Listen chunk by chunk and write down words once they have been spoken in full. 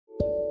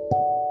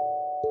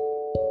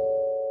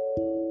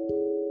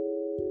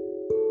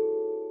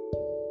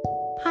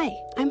Hi,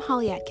 I'm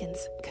Holly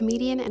Atkins,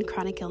 comedian and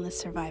chronic illness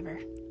survivor.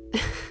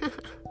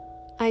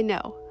 I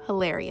know,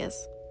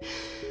 hilarious.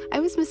 I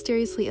was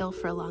mysteriously ill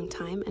for a long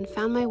time and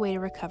found my way to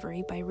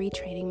recovery by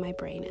retraining my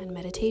brain and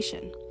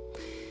meditation.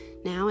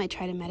 Now I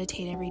try to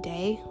meditate every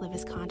day, live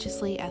as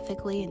consciously,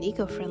 ethically, and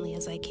eco-friendly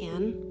as I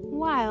can,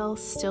 while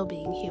still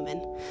being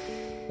human.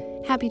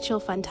 Happy Chill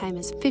Fun Time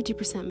is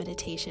 50%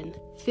 meditation,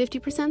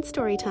 50%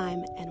 story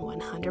time, and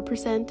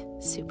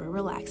 100% super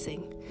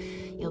relaxing.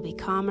 You'll be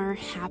calmer,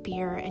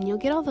 happier, and you'll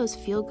get all those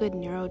feel-good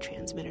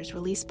neurotransmitters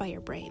released by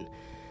your brain,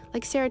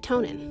 like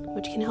serotonin,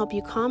 which can help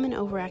you calm an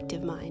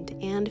overactive mind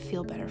and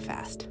feel better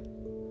fast.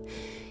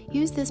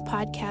 Use this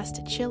podcast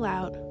to chill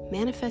out,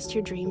 manifest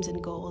your dreams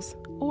and goals,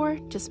 or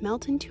just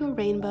melt into a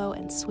rainbow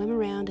and swim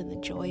around in the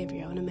joy of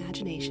your own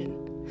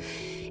imagination.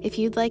 If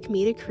you'd like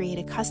me to create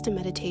a custom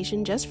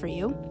meditation just for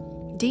you,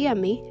 DM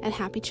me at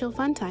Happy Chill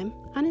Fun Time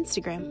on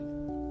Instagram.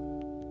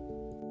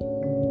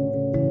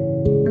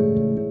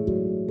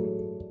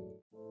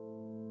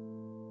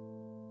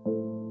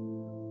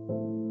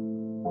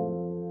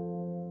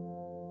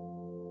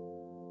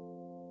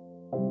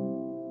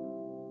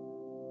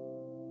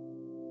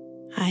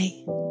 Hi.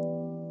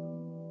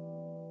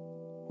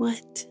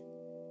 What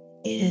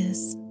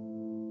is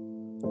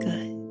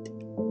good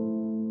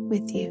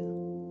with you?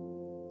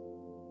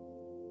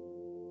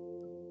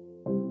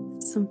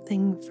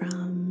 Something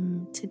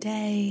from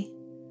today,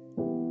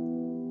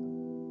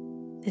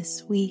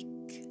 this week,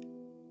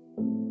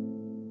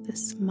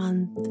 this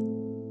month,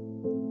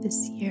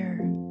 this year.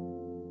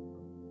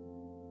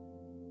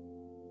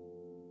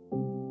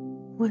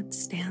 What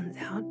stands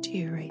out to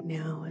you right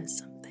now as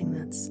something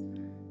that's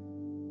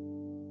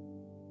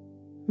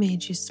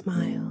made you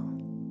smile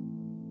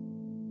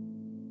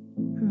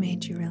or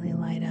made you really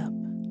light up?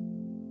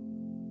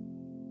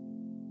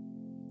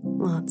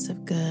 Lots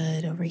of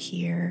good over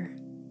here.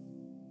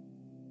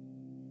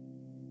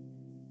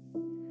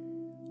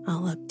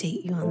 I'll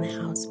update you on the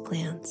house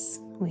plants.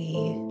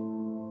 We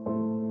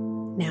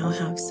now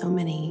have so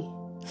many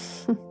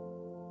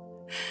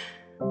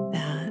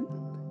that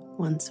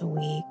once a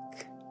week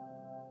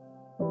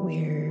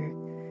we're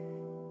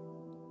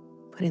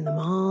putting them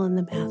all in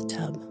the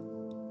bathtub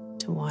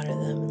to water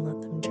them and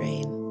let them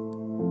drain.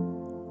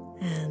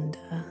 And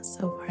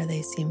so far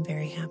they seem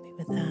very happy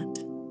with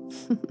that.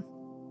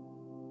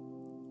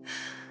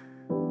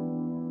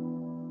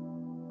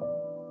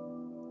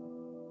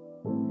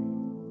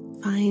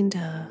 Find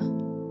a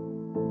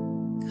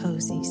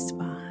cozy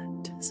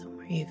spot,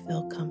 somewhere you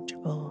feel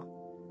comfortable,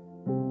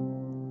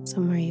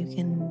 somewhere you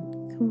can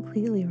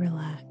completely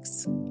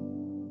relax.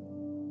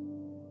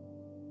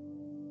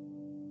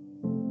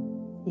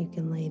 You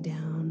can lay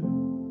down,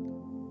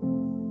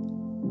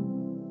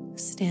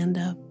 stand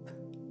up,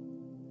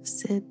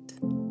 sit,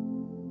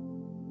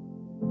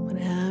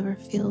 whatever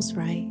feels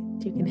right.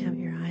 You can have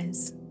your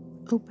eyes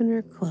open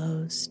or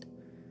closed.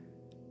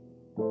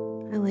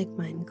 I like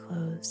mine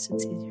closed,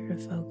 it's easier to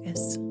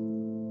focus.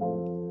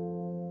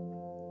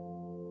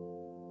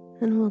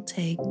 And we'll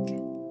take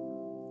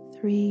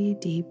 3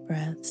 deep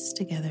breaths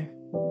together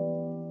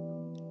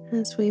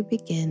as we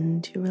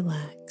begin to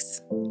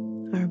relax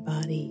our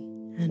body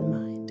and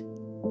mind.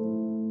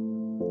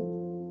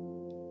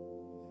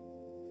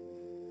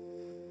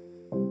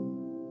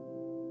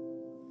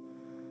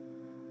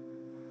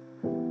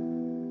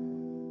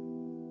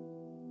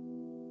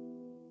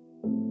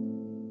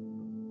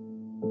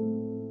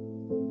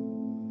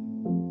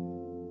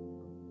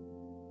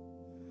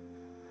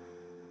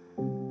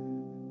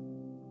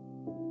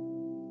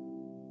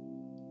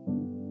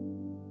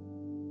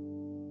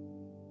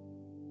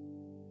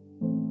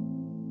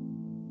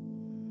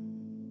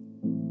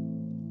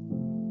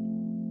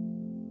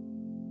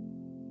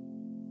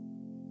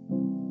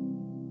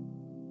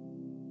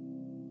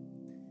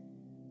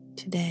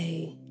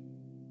 Today,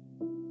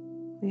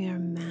 we are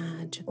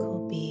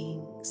magical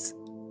beings,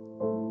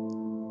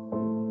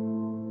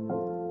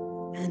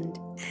 and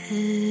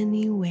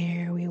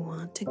anywhere we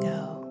want to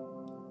go,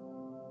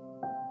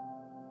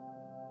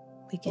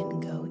 we can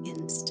go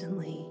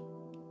instantly.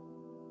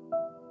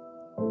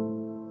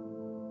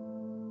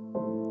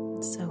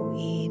 So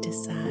we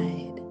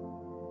decide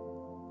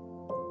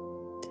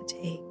to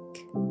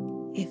take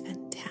a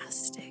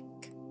fantastic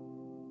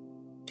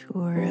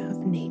tour of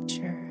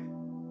nature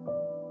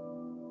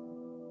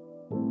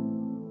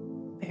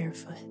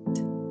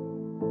barefoot.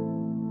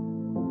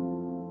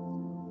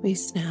 We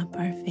snap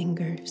our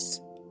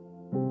fingers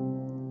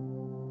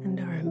and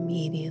are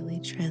immediately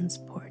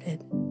transported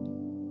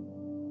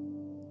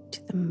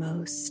to the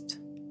most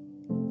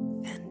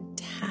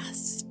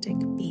fantastic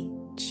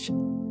beach.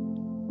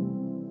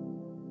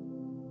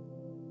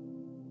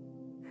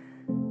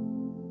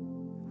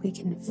 We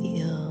can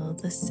feel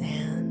the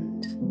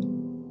sand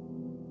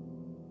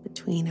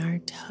between our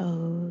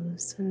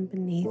toes and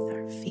beneath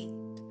our feet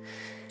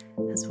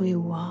as we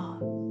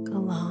walk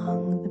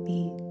along the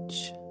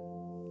beach.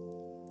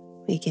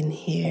 We can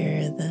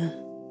hear the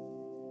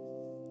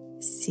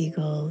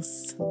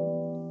seagulls,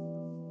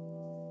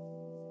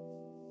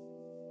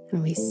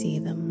 and we see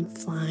them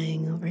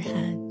flying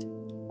overhead.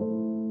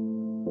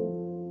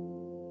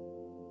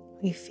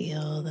 We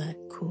feel that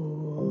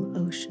cool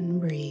ocean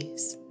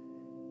breeze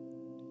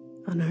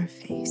on our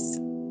face.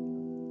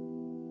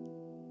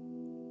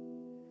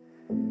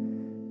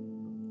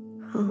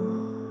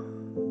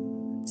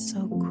 Oh, it's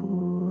so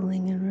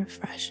cooling and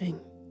refreshing.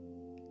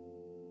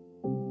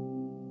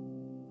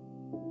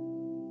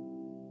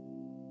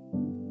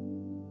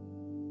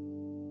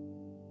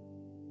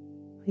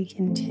 We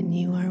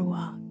continue our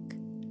walk.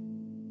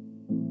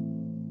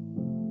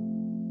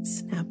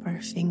 Snap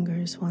our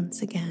fingers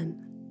once again.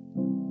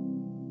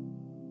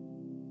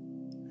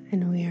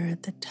 And we are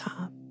at the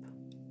top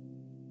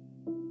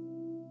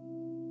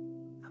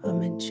of a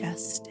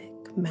majestic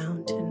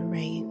mountain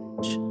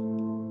range.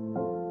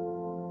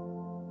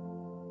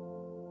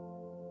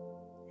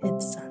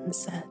 It's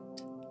sunset,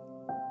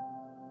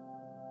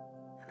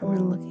 and we're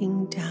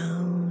looking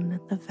down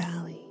at the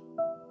valley.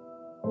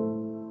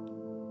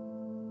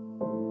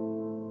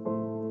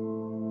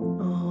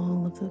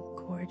 All of the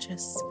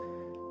gorgeous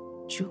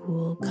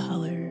jewel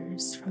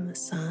colors from the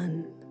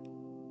sun.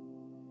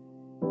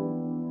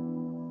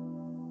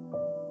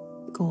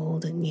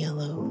 Golden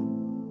yellow,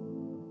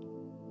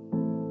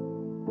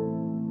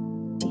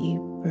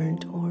 deep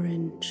burnt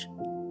orange,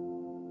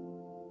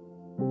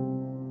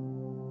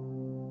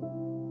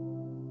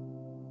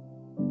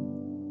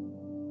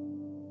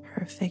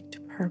 perfect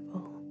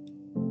purple,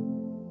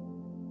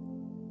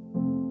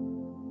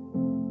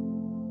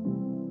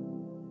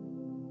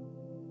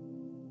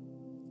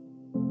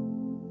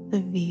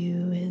 the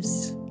view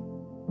is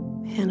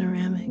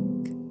panoramic,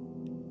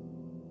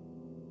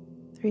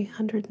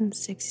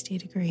 360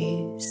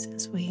 degrees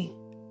as we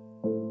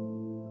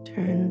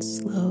turn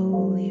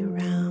slowly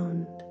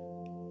around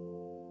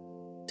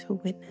to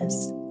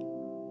witness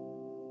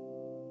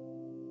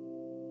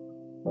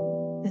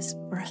this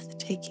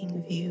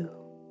breathtaking view.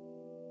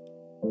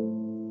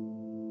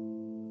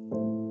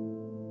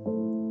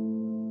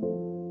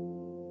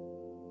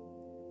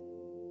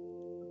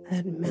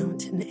 That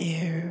mountain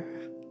air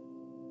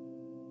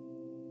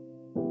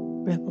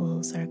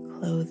ripples our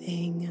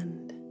clothing, and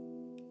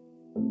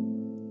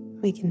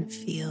we can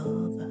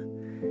feel the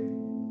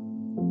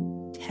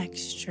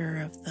texture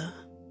of the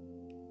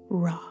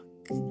rock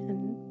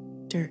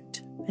and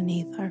dirt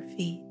beneath our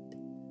feet.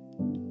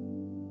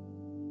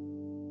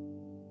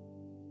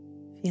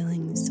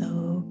 Feeling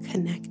so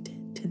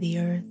connected to the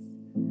earth,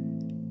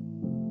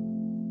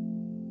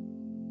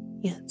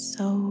 yet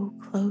so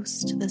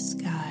close to the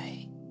sky.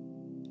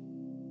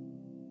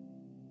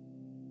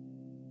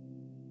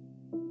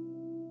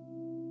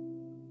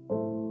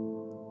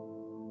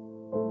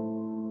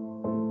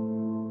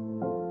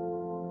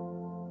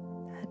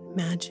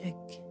 Magic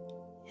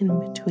in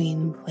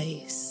between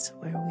place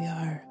where we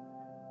are.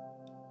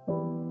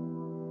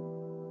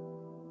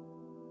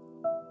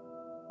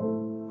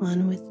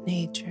 One with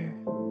nature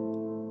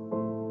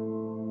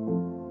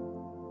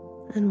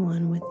and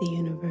one with the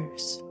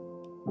universe.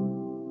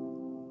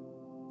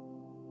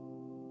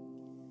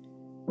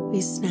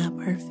 We snap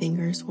our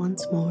fingers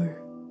once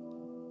more,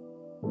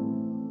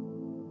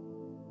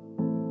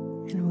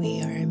 and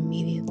we are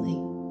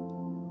immediately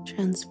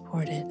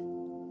transported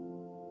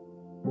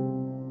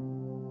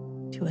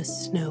to a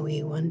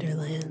snowy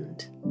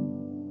wonderland.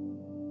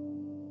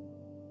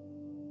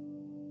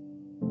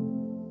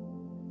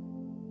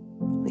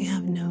 We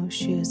have no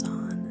shoes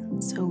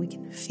on, so we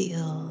can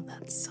feel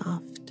that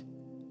soft,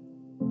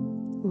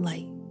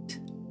 light,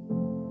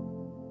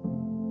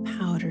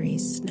 powdery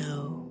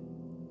snow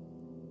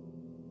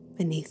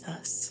beneath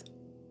us.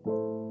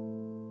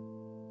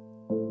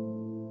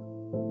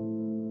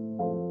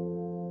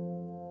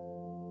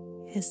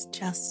 It's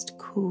just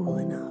cool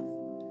enough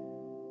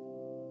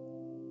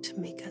to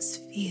make us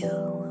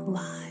feel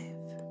alive,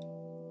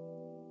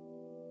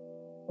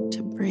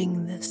 to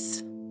bring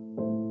this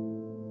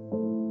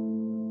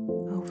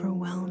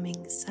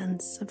overwhelming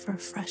sense of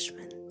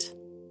refreshment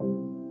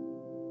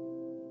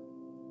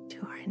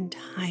to our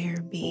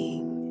entire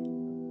being.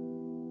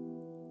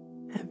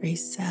 Every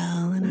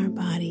cell in our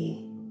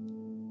body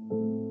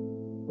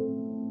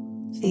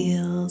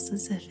feels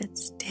as if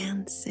it's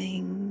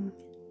dancing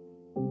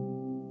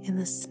in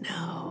the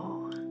snow.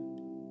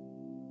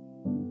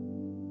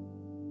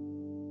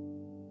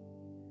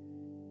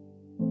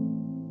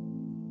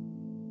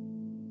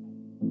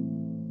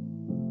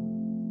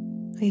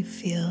 We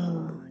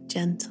feel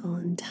gentle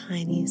and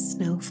tiny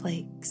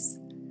snowflakes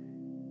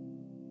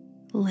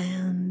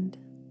land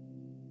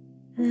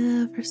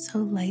ever so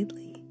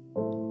lightly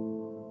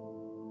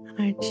on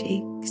our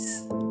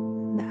cheeks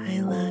and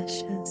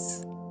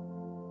eyelashes,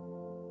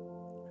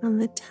 on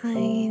the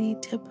tiny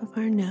tip of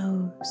our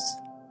nose.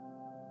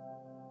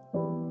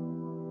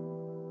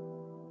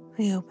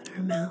 We open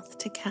our mouth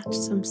to catch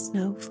some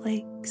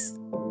snowflakes.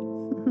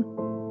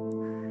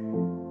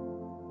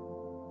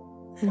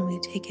 And we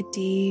take a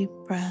deep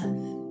breath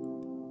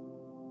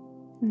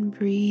and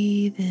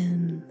breathe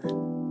in that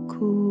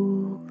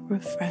cool,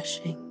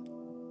 refreshing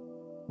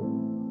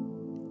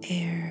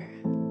air.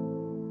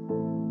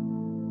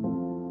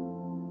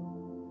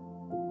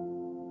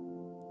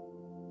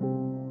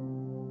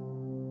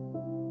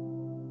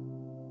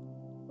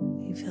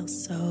 We feel feel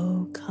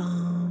so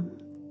calm,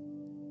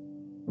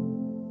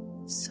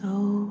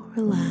 so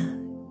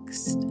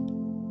relaxed.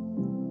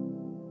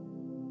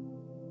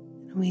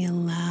 And we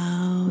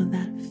allow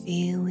that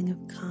feeling of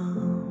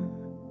calm,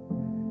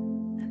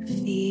 that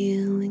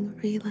feeling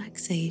of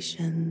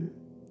relaxation,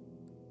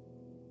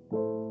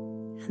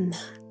 and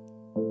that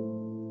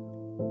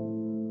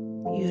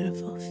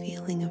beautiful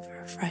feeling of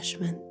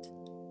refreshment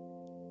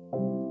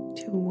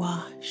to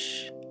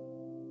wash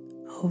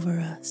over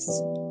us,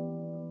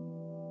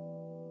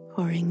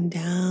 pouring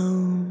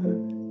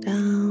down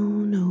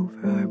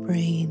over our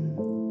brain.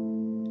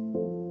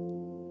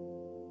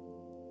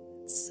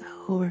 It's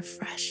so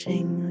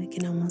refreshing. We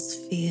can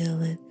almost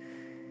feel it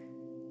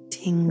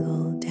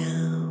tingle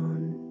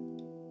down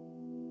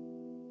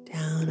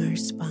our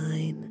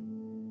spine.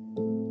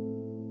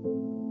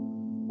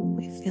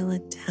 We feel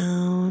it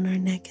down our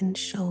neck and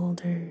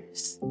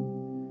shoulders.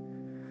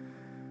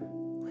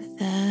 With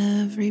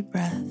every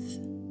breath,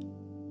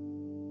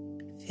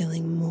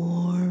 feeling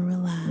more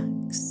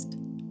relaxed,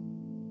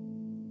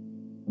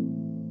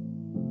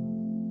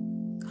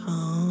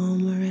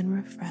 calmer and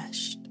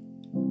refreshed.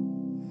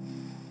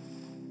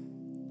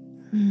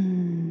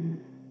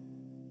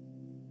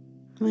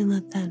 We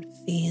let that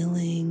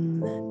feeling,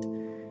 that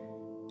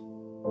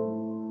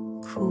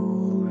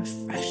cool,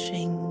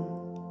 refreshing,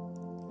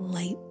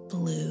 light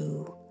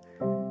blue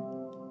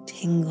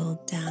tingle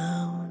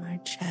down our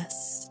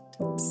chest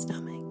and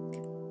stomach,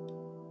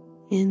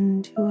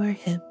 into our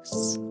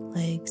hips,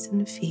 legs,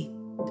 and feet,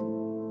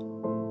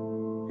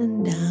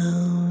 and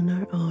down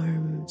our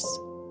arms,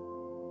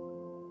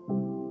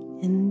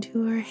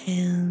 into our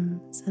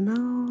hands, and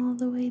all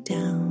the way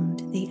down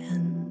to the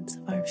ends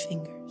of our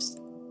fingers.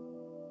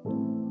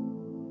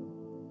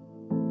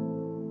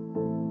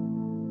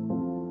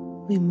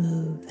 We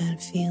move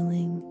that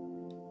feeling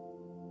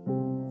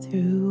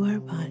through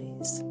our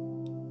bodies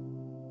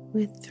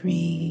with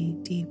 3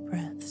 deep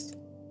breaths.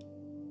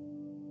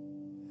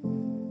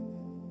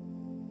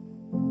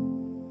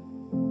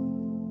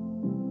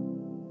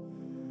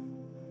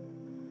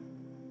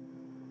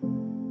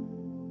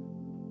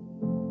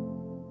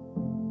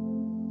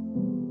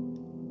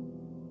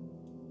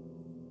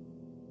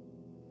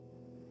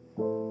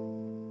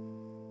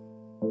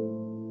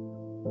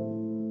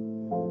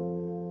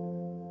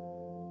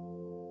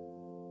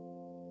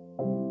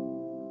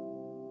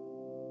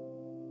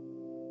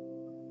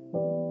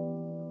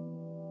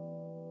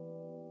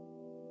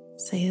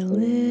 Say a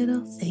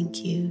little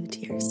thank you to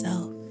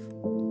yourself,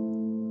 a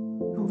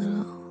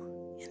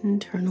little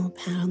internal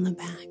pat on the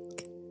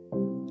back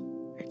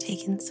for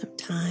taking some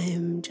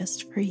time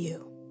just for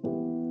you.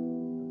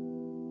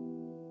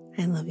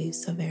 I love you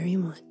so very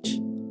much.